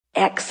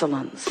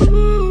excellence.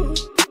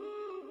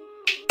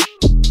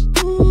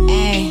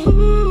 Ay.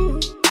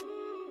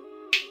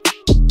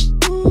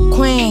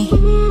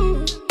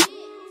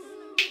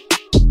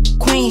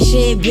 Queen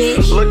shit,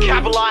 bitch. Look,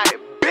 capitalize,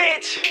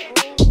 bitch.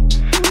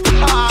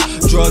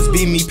 Drugs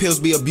be me, pills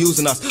be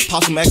abusing us.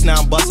 Pop some X,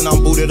 now I'm bustin',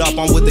 I'm booted up.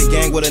 I'm with the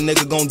gang, what a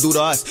nigga gon' do to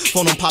us.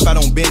 Phone them pop out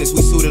on business,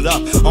 we suited up.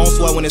 I don't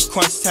swear when it's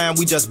crunch time,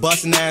 we just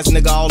bustin' ass.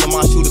 Nigga, all of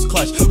my shooters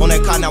clutch. On that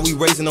car, now we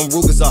raising them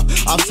Rugers up.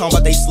 I was talking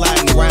about they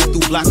sliding, ran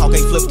through Blackhawk,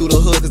 they flipped through the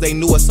hood cause they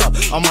knew us up.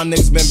 All my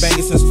niggas been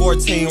banging since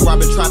 14,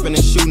 robbing, trapping,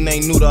 and shooting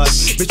ain't new to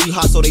us. Bitch, we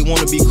hot so they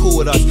wanna be cool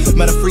with us.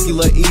 Met a freaky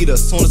little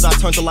eater, soon as I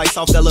turned the lights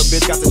off, that little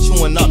bitch got to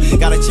chewing up.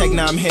 Gotta check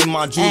now, I'm hitting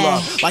my jewel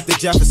up. Like the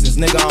Jeffersons,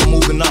 nigga, I'm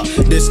moving up.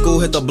 This school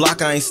hit the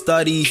block, I ain't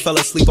study. Fell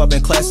asleep up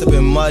in class,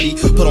 sipping muddy.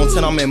 Put on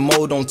 10, I'm in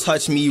mode, don't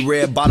touch me.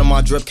 Red bottom,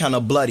 my drip kinda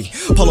bloody.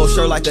 Polo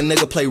shirt like a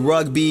nigga play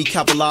rugby.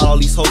 Cap a lot, all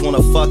these hoes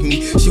wanna fuck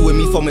me. She with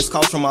me for missed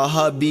calls from her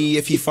hubby.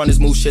 If he front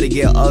his move, shit'll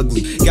get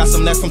ugly. Got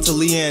some neck from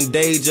Talia and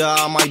Deja.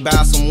 I might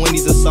buy some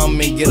Wendy's or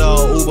something and get her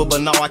a Uber,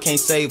 but no, I can't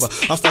save her.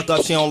 I'm stuck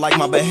up, she don't like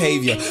my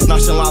behavior.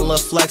 Nonchalant little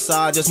flex,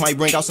 I just might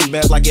bring out some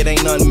bands like it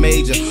ain't nothing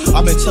major.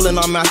 I've been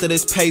chillin', I'm after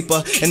this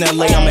paper. In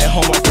LA, I'm at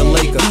home like the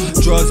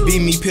Lakers. Drugs be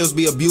me, pills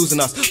be abusing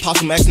us. Pop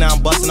some X, now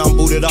I'm bustin', I'm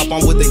booted up.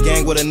 I'm with the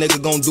gang, what a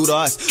nigga gon' do to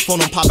us. Phone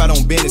them pop out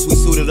on business, we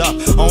suited up.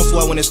 I don't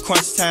swear when it's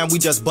crunch time, we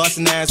just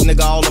bustin' ass.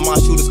 Nigga, all of my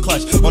shooters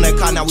clutch. On that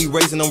car, now we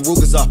raising them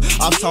Rugers up.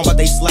 I was talking about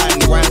they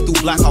sliding, ran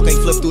through Blackhawk, they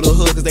flipped through the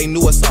hood cause they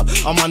knew us up.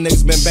 All my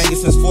niggas been banging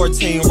since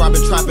 14,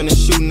 robbing, trapping, and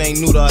shooting ain't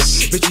new to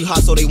us. Bitch, we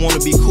hot so they wanna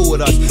be cool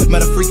with us.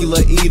 Met a freaky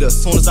little eater,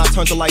 soon as I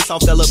turned the lights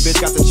off, that little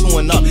bitch got to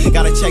chewing up.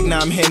 Gotta check now,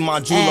 I'm hitting my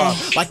jewel up.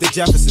 Like the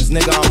Jeffersons,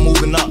 nigga, I'm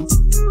moving up.